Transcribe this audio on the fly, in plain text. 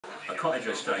a cottage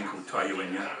I stay in called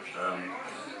Tayuinya,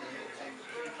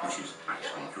 which is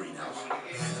actually a greenhouse.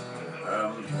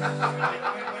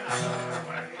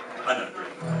 I know,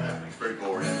 it's very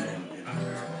boring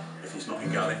if it's not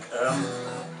in Gaelic.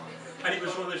 And it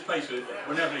was one of those places,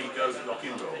 whenever you go to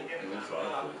Lochindol, it's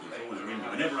always windy.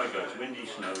 Whenever I go, it's windy,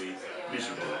 snowy,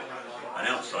 miserable, and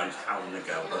outside it's howling the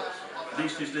gale, but at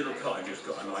least this little cottage has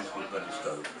got a nice wood bloody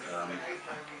stove.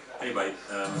 Anyway,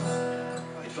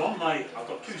 it's on my, I've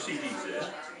got 2 CDs there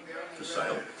for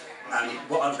sale, and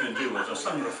what I was going to do was I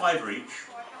sung them a £5 each,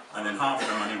 and then half the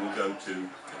money will go to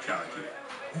a charity.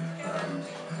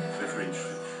 So if you're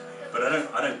interested. But I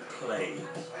don't play,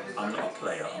 I'm not a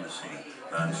player, I'm a singer.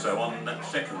 And so on that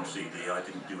second CD I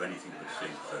didn't do anything but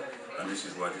sing, so, and this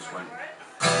is why this one is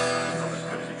not as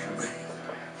good as it should be.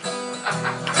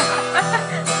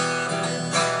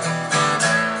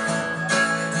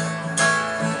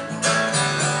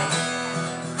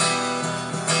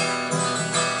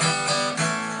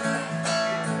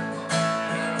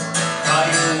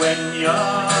 When you're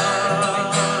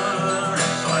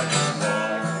inside this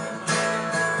wall,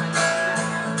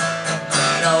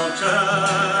 shelter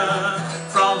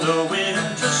from the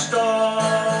winter storm.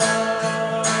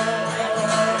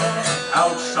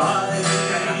 Outside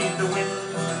the wind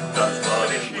does what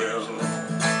it will,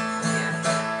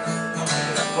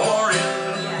 for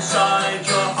inside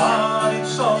your heart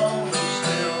it's always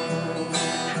still.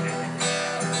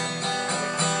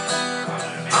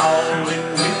 Howling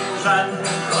winds and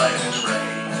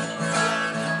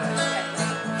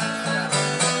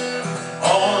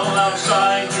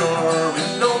outside your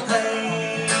window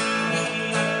pane,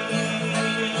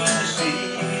 you see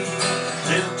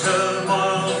in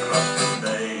turmoil across the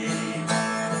bay.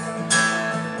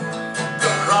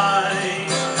 The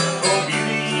price for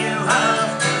beauty you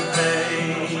have to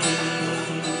pay.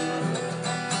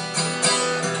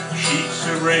 Sheets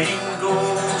of rain go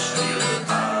stealing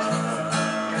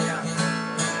past.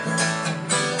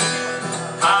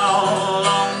 How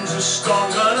long's the storm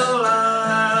gonna last?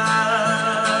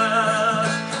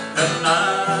 And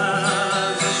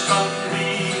as the sun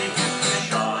begins to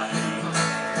shine,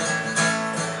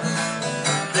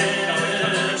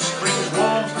 this brings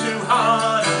warmth to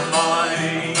heart and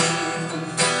mind.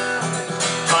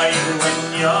 Time when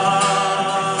you're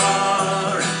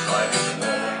inside this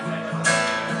wall,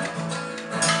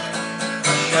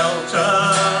 a shelter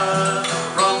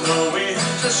from the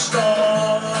winter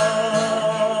storm.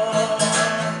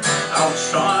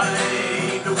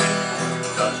 Outside the wind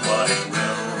does what it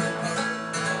will,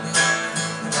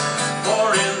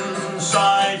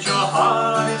 inside your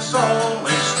heart it's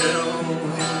always still.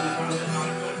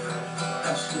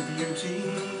 That's the beauty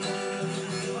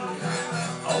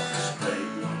of this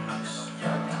place.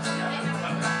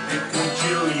 It can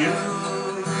chill you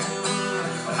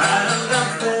and a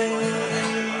face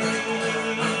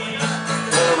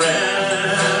for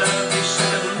every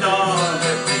second of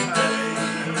every day.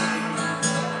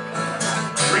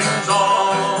 Brings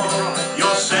all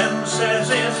your senses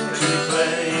into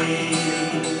play.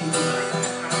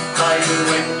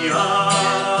 When you're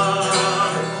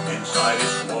inside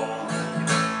this wall,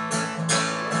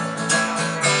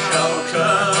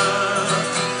 shelter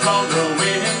from the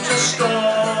winter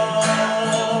storm.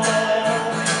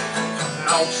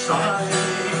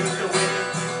 Outside